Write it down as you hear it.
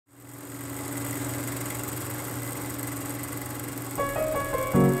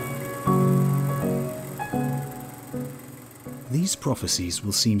These prophecies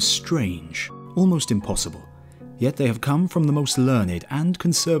will seem strange, almost impossible, yet they have come from the most learned and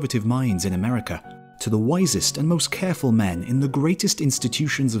conservative minds in America, to the wisest and most careful men in the greatest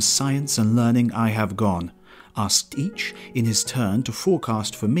institutions of science and learning I have gone, asked each in his turn to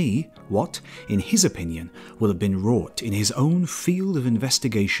forecast for me what, in his opinion, will have been wrought in his own field of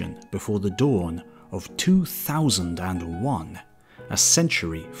investigation before the dawn of 2001, a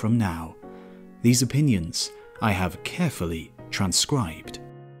century from now. These opinions I have carefully transcribed.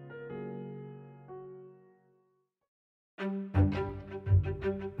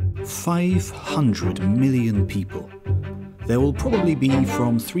 "500 million people. There will probably be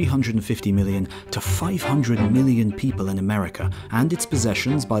from 350 million to 500 million people in America and its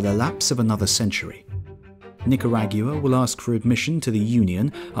possessions by the lapse of another century. Nicaragua will ask for admission to the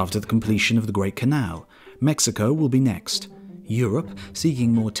Union after the completion of the Great Canal. Mexico will be next. Europe,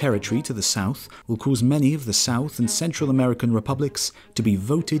 seeking more territory to the south, will cause many of the South and Central American republics to be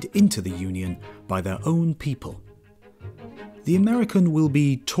voted into the Union by their own people. The American will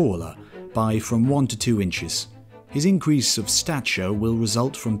be taller by from 1 to 2 inches. His increase of stature will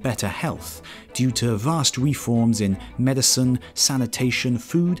result from better health due to vast reforms in medicine, sanitation,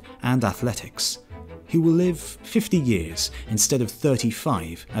 food and athletics. He will live 50 years instead of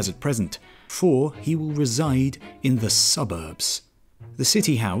 35 as at present, for he will reside in the suburbs. The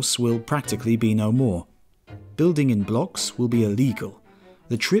city house will practically be no more. Building in blocks will be illegal.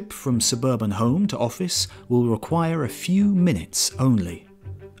 The trip from suburban home to office will require a few minutes only.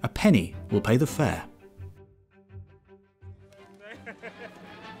 A penny will pay the fare.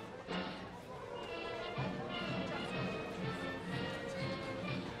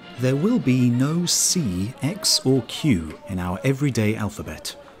 There will be no C, X or Q in our everyday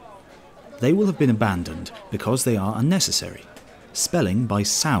alphabet. They will have been abandoned because they are unnecessary. Spelling by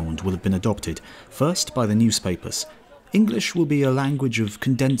sound will have been adopted, first by the newspapers. English will be a language of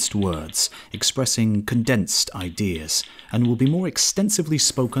condensed words, expressing condensed ideas, and will be more extensively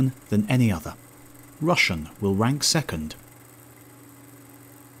spoken than any other. Russian will rank second.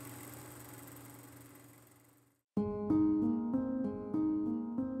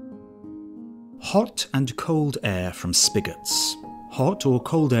 Hot and cold air from spigots. Hot or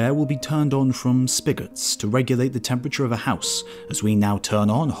cold air will be turned on from spigots to regulate the temperature of a house, as we now turn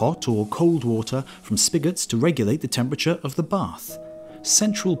on hot or cold water from spigots to regulate the temperature of the bath.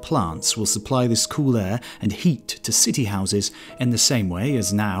 Central plants will supply this cool air and heat to city houses in the same way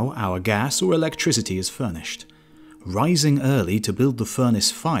as now our gas or electricity is furnished. Rising early to build the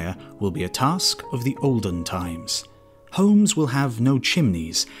furnace fire will be a task of the olden times. Homes will have no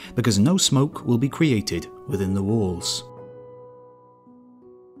chimneys because no smoke will be created within the walls.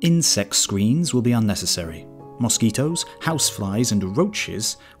 Insect screens will be unnecessary. Mosquitoes, houseflies and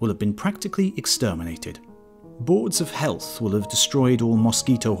roaches will have been practically exterminated. Boards of health will have destroyed all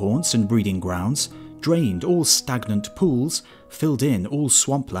mosquito haunts and breeding grounds, drained all stagnant pools, filled in all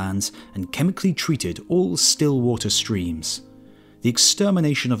swamplands and chemically treated all still water streams. The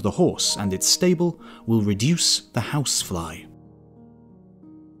extermination of the horse and its stable will reduce the housefly.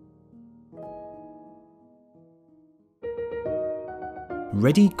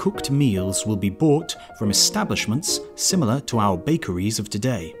 Ready-cooked meals will be bought from establishments similar to our bakeries of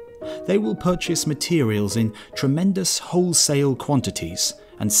today. They will purchase materials in tremendous wholesale quantities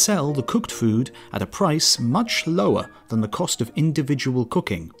and sell the cooked food at a price much lower than the cost of individual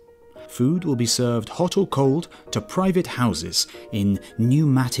cooking. Food will be served hot or cold to private houses in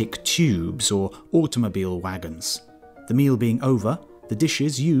pneumatic tubes or automobile wagons. The meal being over, the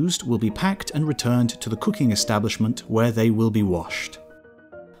dishes used will be packed and returned to the cooking establishment where they will be washed.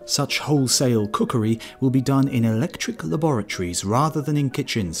 Such wholesale cookery will be done in electric laboratories rather than in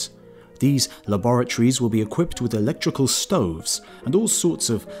kitchens. These laboratories will be equipped with electrical stoves and all sorts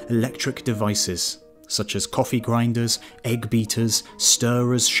of electric devices, such as coffee grinders, egg beaters,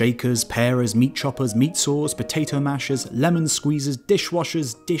 stirrers, shakers, pairers, meat choppers, meat saws, potato mashers, lemon squeezers,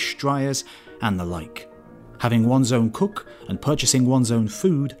 dishwashers, dish dryers, and the like. Having one's own cook and purchasing one's own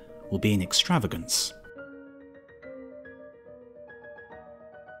food will be an extravagance.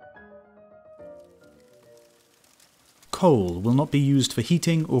 Coal will not be used for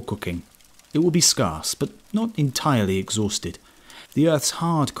heating or cooking. It will be scarce, but not entirely exhausted. The Earth's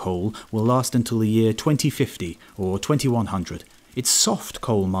hard coal will last until the year 2050 or 2100. Its soft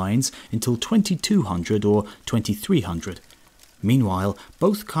coal mines until 2200 or 2300. Meanwhile,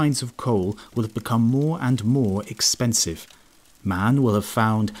 both kinds of coal will have become more and more expensive. Man will have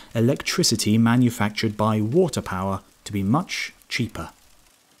found electricity manufactured by water power to be much cheaper.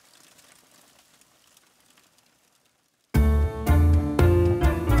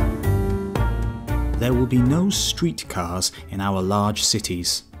 there will be no streetcars in our large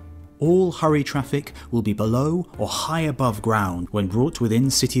cities. All hurry traffic will be below or high above ground when brought within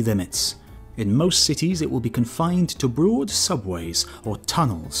city limits. In most cities it will be confined to broad subways or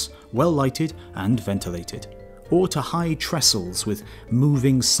tunnels, well lighted and ventilated, or to high trestles with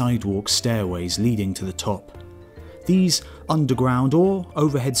moving sidewalk stairways leading to the top. These underground or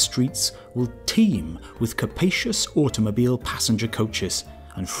overhead streets will teem with capacious automobile passenger coaches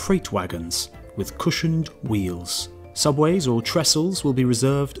and freight wagons with cushioned wheels. Subways or trestles will be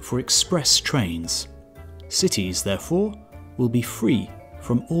reserved for express trains. Cities, therefore, will be free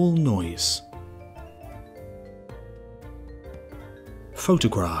from all noise.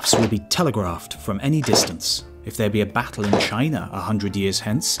 Photographs will be telegraphed from any distance. If there be a battle in China 100 years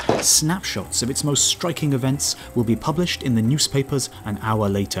hence, snapshots of its most striking events will be published in the newspapers an hour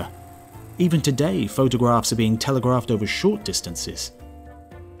later. Even today, photographs are being telegraphed over short distances.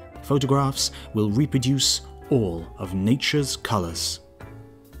 Photographs will reproduce all of nature's colours.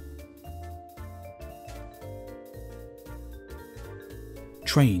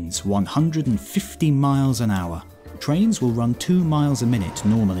 Trains 150 miles an hour. Trains will run 2 miles a minute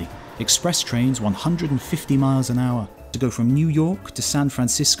normally. Express trains 150 miles an hour. To go from New York to San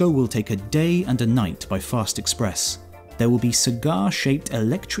Francisco will take a day and a night by fast express. There will be cigar-shaped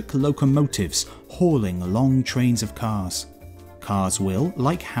electric locomotives hauling long trains of cars. Cars will,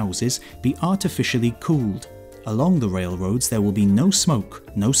 like houses, be artificially cooled. Along the railroads there will be no smoke,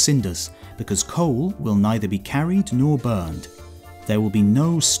 no cinders, because coal will neither be carried nor burned. There will be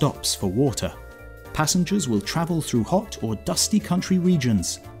no stops for water. Passengers will travel through hot or dusty country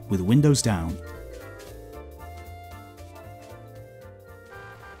regions with windows down.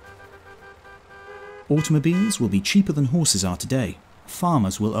 Automobiles will be cheaper than horses are today.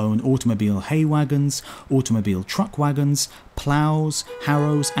 Farmers will own automobile hay wagons, automobile truck wagons, ploughs,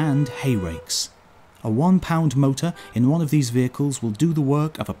 harrows and hay rakes. A £1 motor in one of these vehicles will do the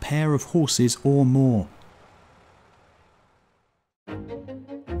work of a pair of horses or more.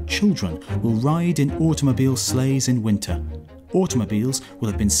 Children will ride in automobile sleighs in winter. Automobiles will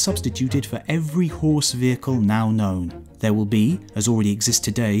have been substituted for every horse vehicle now known. There will be, as already exists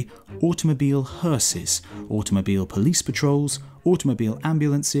today, automobile hearses, automobile police patrols, automobile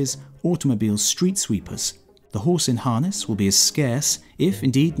ambulances, automobile street sweepers. The horse in harness will be as scarce, if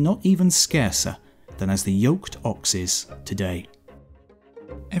indeed not even scarcer, than as the yoked ox is today.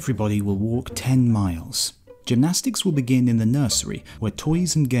 Everybody will walk 10 miles. Gymnastics will begin in the nursery, where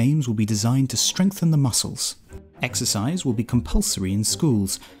toys and games will be designed to strengthen the muscles. Exercise will be compulsory in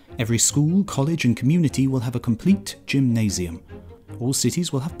schools. Every school, college and community will have a complete gymnasium. All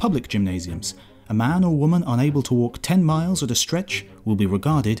cities will have public gymnasiums. A man or woman unable to walk 10 miles at a stretch will be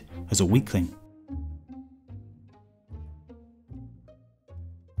regarded as a weakling.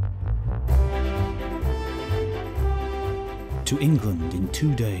 To England in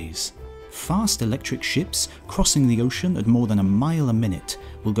 2 days. Fast electric ships crossing the ocean at more than a mile a minute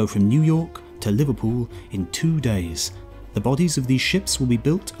will go from New York to Liverpool in 2 days. The bodies of these ships will be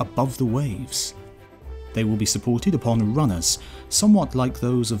built above the waves. They will be supported upon runners, somewhat like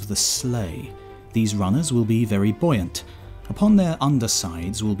those of the sleigh. These runners will be very buoyant. Upon their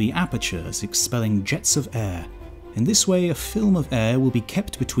undersides will be apertures expelling jets of air. In this way a film of air will be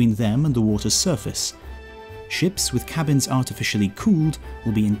kept between them and the water's surface. Ships with cabins artificially cooled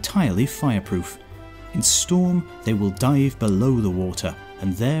will be entirely fireproof. In storm they will dive below the water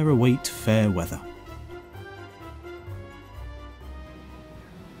and there await fair weather.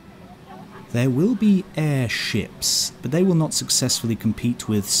 There will be airships, but they will not successfully compete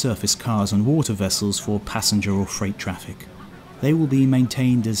with surface cars and water vessels for passenger or freight traffic. They will be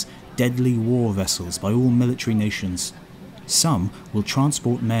maintained as deadly war vessels by all military nations. Some will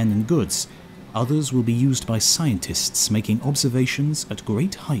transport men and goods. Others will be used by scientists making observations at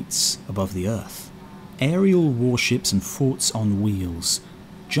great heights above the Earth. Aerial warships and forts on wheels.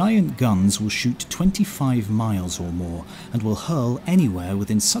 Giant guns will shoot 25 miles or more and will hurl anywhere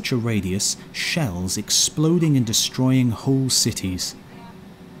within such a radius shells exploding and destroying whole cities.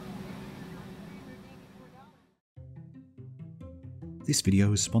 This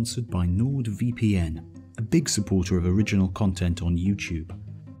video is sponsored by NordVPN, a big supporter of original content on YouTube.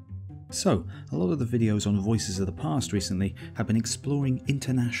 So, a lot of the videos on Voices of the Past recently have been exploring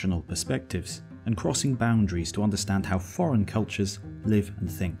international perspectives and crossing boundaries to understand how foreign cultures live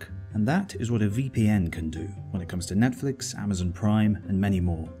and think. And that is what a VPN can do when it comes to Netflix, Amazon Prime and many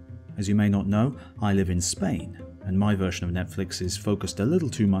more. As you may not know, I live in Spain, and my version of Netflix is focused a little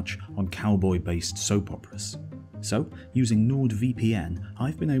too much on cowboy-based soap operas. So, using NordVPN,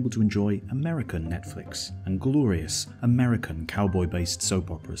 I've been able to enjoy American Netflix and glorious American cowboy-based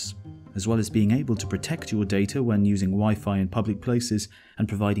soap operas. as well as being able to protect your data when using Wi-Fi in public places and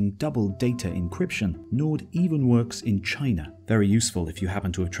providing double data encryption. Nord even works in China. Very useful if you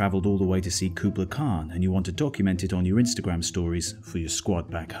happen to have travelled all the way to see Kubla Khan and you want to document it on your Instagram stories for your squad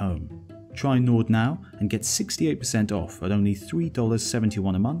back home. Try Nord now and get 68% off at only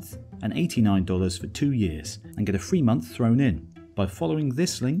 $3.71 a month and $89 for 2 years, and get a free month thrown in by following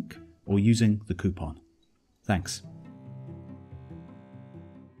this link or using the coupon. Thanks.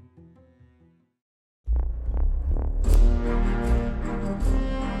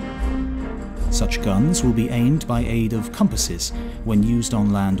 Such guns will be aimed by aid of compasses when used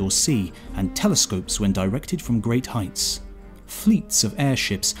on land or sea, and telescopes when directed from great heights. Fleets of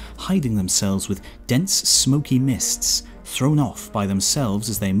airships hiding themselves with dense smoky mists, thrown off by themselves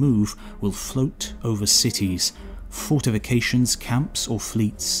as they move, will float over cities, fortifications, camps or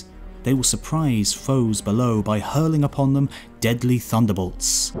fleets. They will surprise foes below by hurling upon them deadly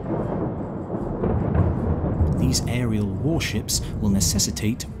thunderbolts. These aerial warships will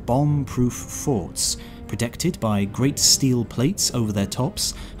necessitate bomb-proof forts, protected by great steel plates over their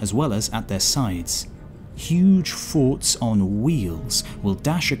tops as well as at their sides. Huge forts on wheels will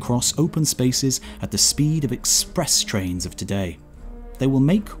dash across open spaces at the speed of express trains of today. They will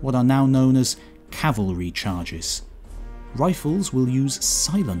make what are now known as cavalry charges. Rifles will use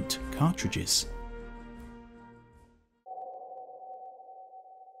silent cartridges.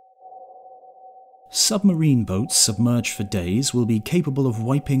 Submarine boats submerged for days will be capable of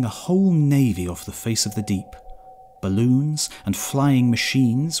wiping a whole navy off the face of the deep. Balloons and flying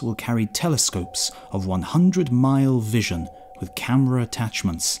machines will carry telescopes of 100-mile vision with camera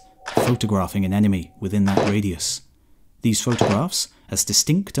attachments, photographing an enemy within that radius. These photographs, as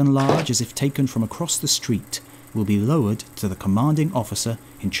distinct and large as if taken from across the street, will be lowered to the commanding officer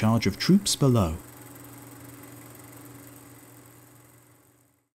in charge of troops below.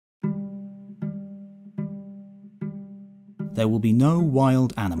 There will be no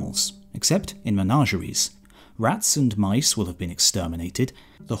wild animals, except in menageries. Rats and mice will have been exterminated,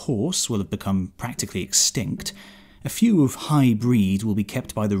 the horse will have become practically extinct, a few of high breed will be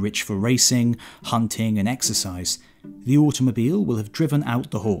kept by the rich for racing, hunting and exercise. The automobile will have driven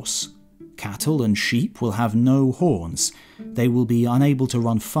out the horse. Cattle and sheep will have no horns. They will be unable to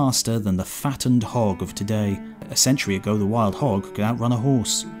run faster than the fattened hog of today. A century ago the wild hog could outrun a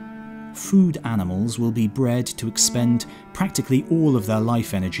horse. Food animals will be bred to expend practically all of their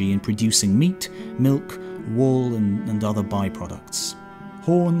life energy in producing meat, milk, wool and other byproducts.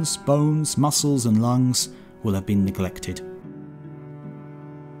 Horns, bones, muscles and lungs will have been neglected.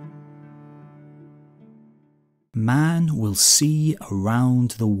 Man will see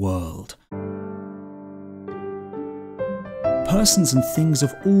around the world. Persons and things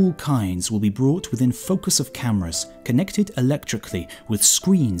of all kinds will be brought within focus of cameras, connected electrically with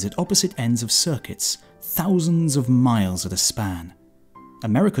screens at opposite ends of circuits, thousands of miles at a span.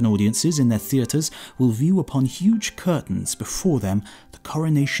 American audiences in their theatres will view upon huge curtains before them the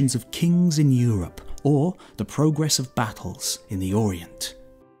coronations of kings in Europe or the progress of battles in the Orient.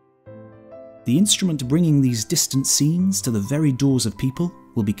 The instrument bringing these distant scenes to the very doors of people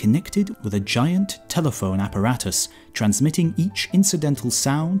will be connected with a giant telephone apparatus transmitting each incidental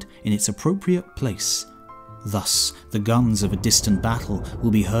sound in its appropriate place. Thus, the guns of a distant battle will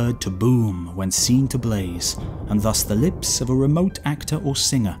be heard to boom when seen to blaze, and thus the lips of a remote actor or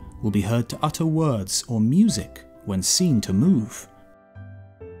singer will be heard to utter words or music when seen to move.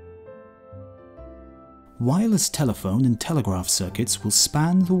 Wireless telephone and telegraph circuits will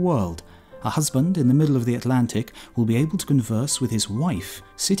span the world. A husband in the middle of the Atlantic will be able to converse with his wife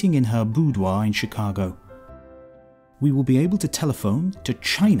sitting in her boudoir in Chicago. We will be able to telephone to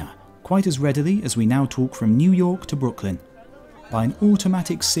China quite as readily as we now talk from New York to Brooklyn. By an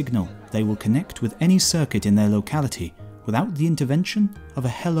automatic signal, they will connect with any circuit in their locality without the intervention of a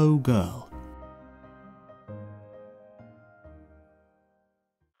hello girl.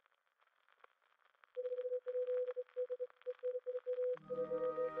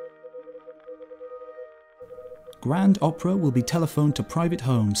 Grand opera will be telephoned to private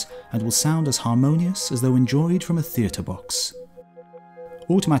homes and will sound as harmonious as though enjoyed from a theatre box.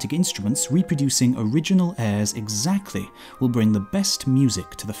 Automatic instruments reproducing original airs exactly will bring the best music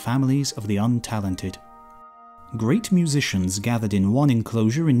to the families of the untalented. Great musicians gathered in one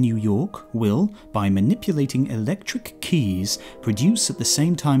enclosure in New York will, by manipulating electric keys, produce at the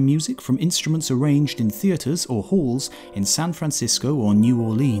same time music from instruments arranged in theatres or halls in San Francisco or New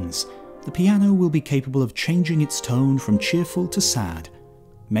Orleans. The piano will be capable of changing its tone from cheerful to sad.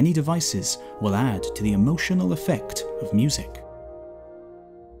 Many devices will add to the emotional effect of music.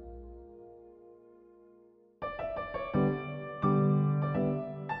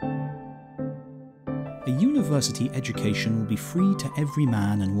 A university education will be free to every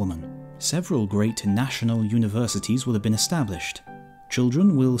man and woman. Several great national universities will have been established.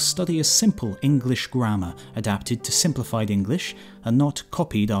 Children will study a simple English grammar adapted to simplified English and not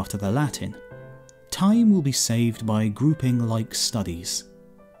copied after the Latin. Time will be saved by grouping like studies.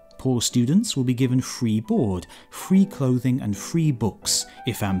 Poor students will be given free board, free clothing and free books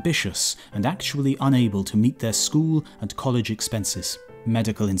if ambitious and actually unable to meet their school and college expenses.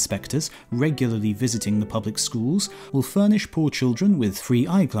 Medical inspectors, regularly visiting the public schools, will furnish poor children with free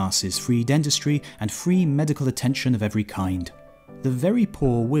eyeglasses, free dentistry, and free medical attention of every kind. The very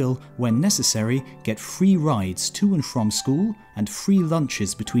poor will, when necessary, get free rides to and from school and free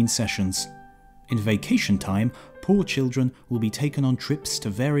lunches between sessions. In vacation time, poor children will be taken on trips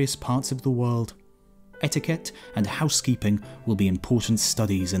to various parts of the world. Etiquette and housekeeping will be important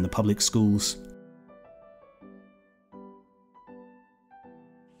studies in the public schools.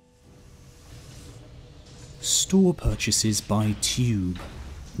 Store purchases by tube.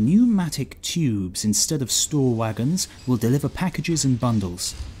 Pneumatic tubes instead of store wagons will deliver packages and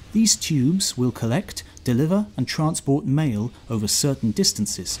bundles. These tubes will collect, deliver and transport mail over certain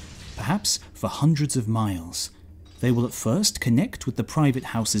distances, perhaps for hundreds of miles. They will at first connect with the private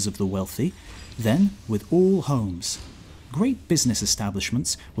houses of the wealthy, then with all homes. Great business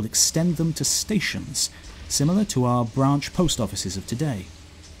establishments will extend them to stations, similar to our branch post offices of today.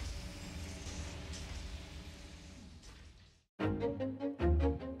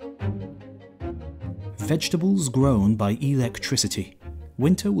 Vegetables grown by electricity.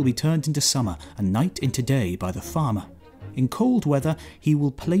 Winter will be turned into summer and night into day by the farmer. In cold weather, he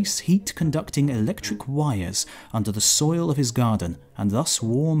will place heat-conducting electric wires under the soil of his garden and thus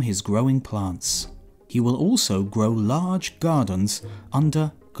warm his growing plants. He will also grow large gardens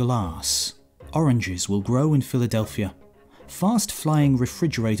under glass. Oranges will grow in Philadelphia. Fast-flying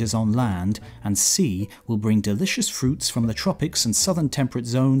refrigerators on land and sea will bring delicious fruits from the tropics and southern temperate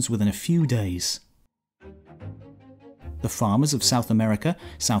zones within a few days. The farmers of South America,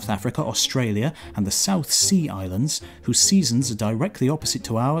 South Africa, Australia and the South Sea Islands, whose seasons are directly opposite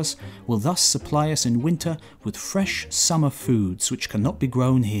to ours, will thus supply us in winter with fresh summer foods which cannot be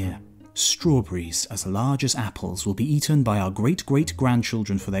grown here. Strawberries as large as apples will be eaten by our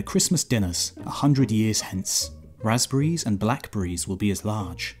great-great-grandchildren for their Christmas dinners 100 years hence. Raspberries and blackberries will be as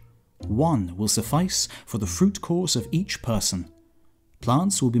large. One will suffice for the fruit course of each person.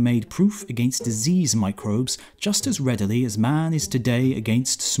 Plants will be made proof against disease microbes just as readily as man is today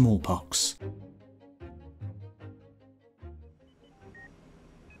against smallpox.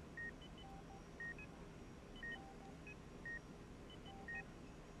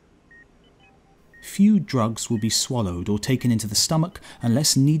 Few drugs will be swallowed or taken into the stomach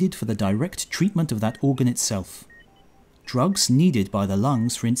unless needed for the direct treatment of that organ itself. Drugs needed by the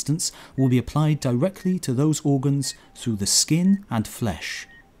lungs, for instance, will be applied directly to those organs through the skin and flesh.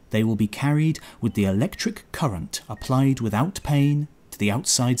 They will be carried with the electric current applied without pain to the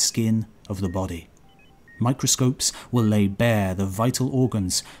outside skin of the body. Microscopes will lay bare the vital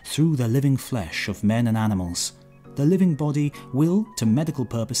organs through the living flesh of men and animals. The living body will, to medical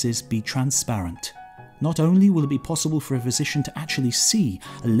purposes, be transparent. Not only will it be possible for a physician to actually see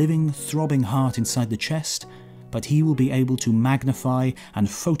a living, throbbing heart inside the chest, but he will be able to magnify and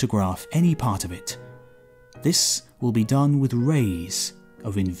photograph any part of it. This will be done with rays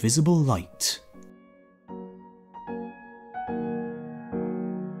of invisible light.